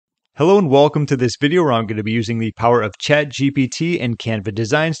Hello and welcome to this video where I'm going to be using the power of ChatGPT and Canva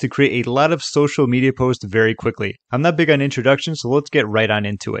designs to create a lot of social media posts very quickly. I'm not big on introductions, so let's get right on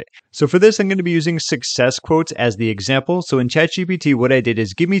into it. So for this, I'm going to be using success quotes as the example. So in ChatGPT, what I did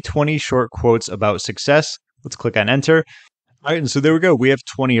is give me 20 short quotes about success. Let's click on enter. All right, and so there we go. We have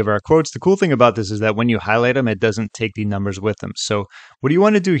 20 of our quotes. The cool thing about this is that when you highlight them, it doesn't take the numbers with them. So what you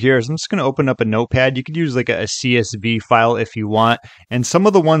want to do here is I'm just going to open up a notepad. You could use like a CSV file if you want. And some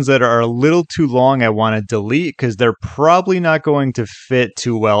of the ones that are a little too long, I want to delete because they're probably not going to fit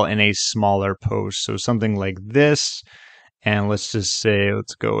too well in a smaller post. So something like this. And let's just say,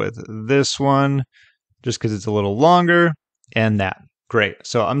 let's go with this one just because it's a little longer and that. Great.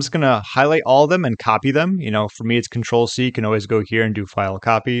 So I'm just going to highlight all of them and copy them. For me, it's Control C. You can always go here and do File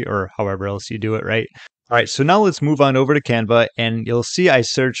Copy or however else you do it, right? All right. So now let's move on over to Canva and you'll see I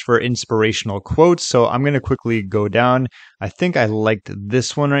search for inspirational quotes. So I'm going to quickly go down. I think I liked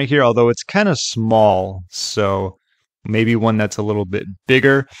this one right here, although it's kind of small. So maybe one that's a little bit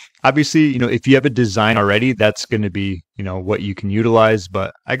bigger. Obviously, if you have a design already, that's going to be, what you can utilize.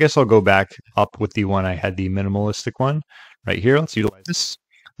 But I guess I'll go back up with the one I had, the minimalistic one. Right here, let's utilize this.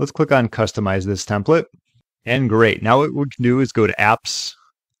 Let's click on customize this template. And great. Now what we can do is go to apps.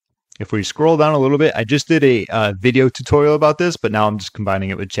 If we scroll down a little bit, I just did a video tutorial about this, but now I'm just combining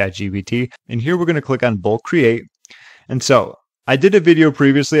it with ChatGPT. And here we're going to click on bulk create. And so I did a video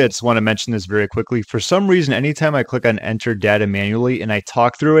previously. I just want to mention this very quickly. For some reason, anytime I click on enter data manually and I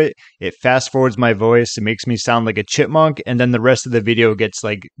talk through it, it fast forwards my voice. It makes me sound like a chipmunk. And then the rest of the video gets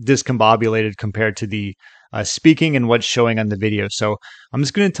like discombobulated compared to the speaking and what's showing on the video. So I'm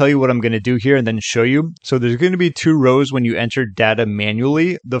just going to tell you what I'm going to do here and then show you. So there's going to be two rows when you enter data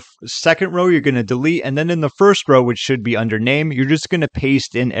manually. The second row you're going to delete, and then in the first row, which should be under name, you're just going to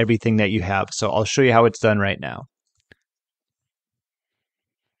paste in everything that you have. So I'll show you how it's done right now.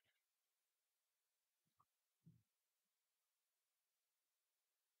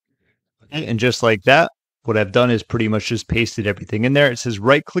 Okay, and just like that, what I've done is pretty much just pasted everything in there. It says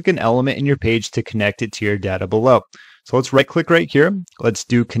right click an element in your page to connect it to your data below. So let's right click right here. Let's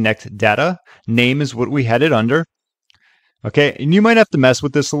do connect data. Name is what we had it under. Okay, and you might have to mess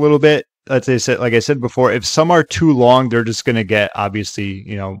with this a little bit. Like I said before, if some are too long, they're just going to get obviously,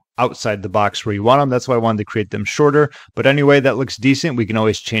 outside the box where you want them. That's why I wanted to create them shorter. But anyway, that looks decent. We can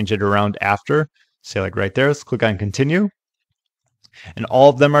always change it around after. Say like right there, let's click on continue. And all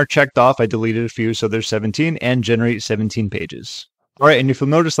of them are checked off. I deleted a few, so there's 17 and generate 17 pages. All right, and if you'll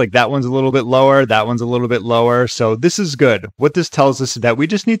notice, like that one's a little bit lower, that one's a little bit lower. So this is good. What this tells us is that we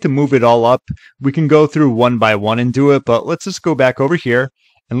just need to move it all up. We can go through one by one and do it, but let's just go back over here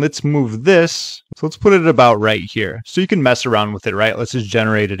and let's move this. So let's put it about right here. So you can mess around with it, right? Let's just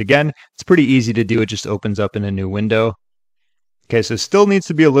generate it again. It's pretty easy to do. It just opens up in a new window. Okay, so it still needs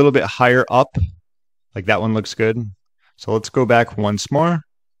to be a little bit higher up. Like that one looks good. So let's go back once more.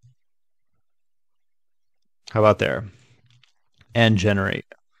 How about there? And generate.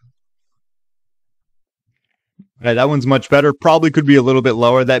 All right, that one's much better. Probably could be a little bit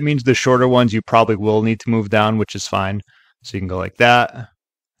lower. That means the shorter ones you probably will need to move down, which is fine. So you can go like that.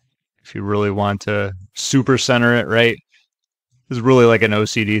 If you really want to super center it, right? This is really like an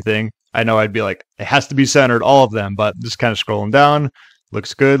OCD thing. I know I'd be like, it has to be centered, all of them, but just kind of scrolling down.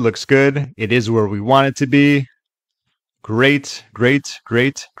 Looks good, looks good. It is where we want it to be. Great, great,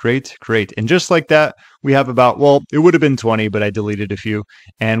 great, great, great. And just like that, we have about, well, it would have been 20, but I deleted a few.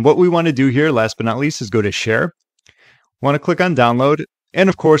 And what we want to do here, last but not least, is go to share. Want to click on download. And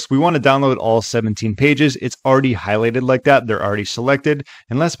of course, we want to download all 17 pages. It's already highlighted like that. They're already selected.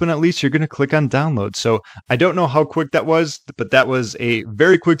 And last but not least, you're going to click on download. So I don't know how quick that was, but that was a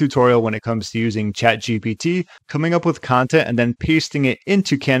very quick tutorial when it comes to using ChatGPT, coming up with content and then pasting it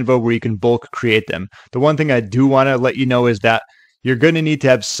into Canva where you can bulk create them. The one thing I do want to let you know is that you're going to need to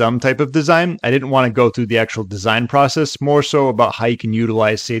have some type of design. I didn't want to go through the actual design process, more so about how you can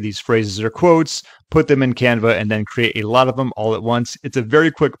utilize, say, these phrases or quotes, put them in Canva, and then create a lot of them all at once. It's a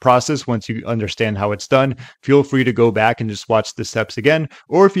very quick process once you understand how it's done. Feel free to go back and just watch the steps again.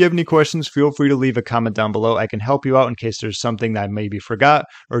 Or if you have any questions, feel free to leave a comment down below. I can help you out in case there's something that I maybe forgot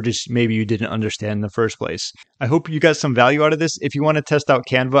or just maybe you didn't understand in the first place. I hope you got some value out of this. If you want to test out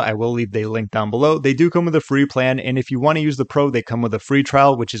Canva, I will leave the link down below. They do come with a free plan, and if you want to use the Pro, they come with a free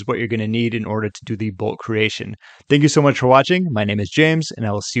trial, which is what you're going to need in order to do the bulk creation. Thank you so much for watching. My name is James, and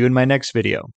I will see you in my next video.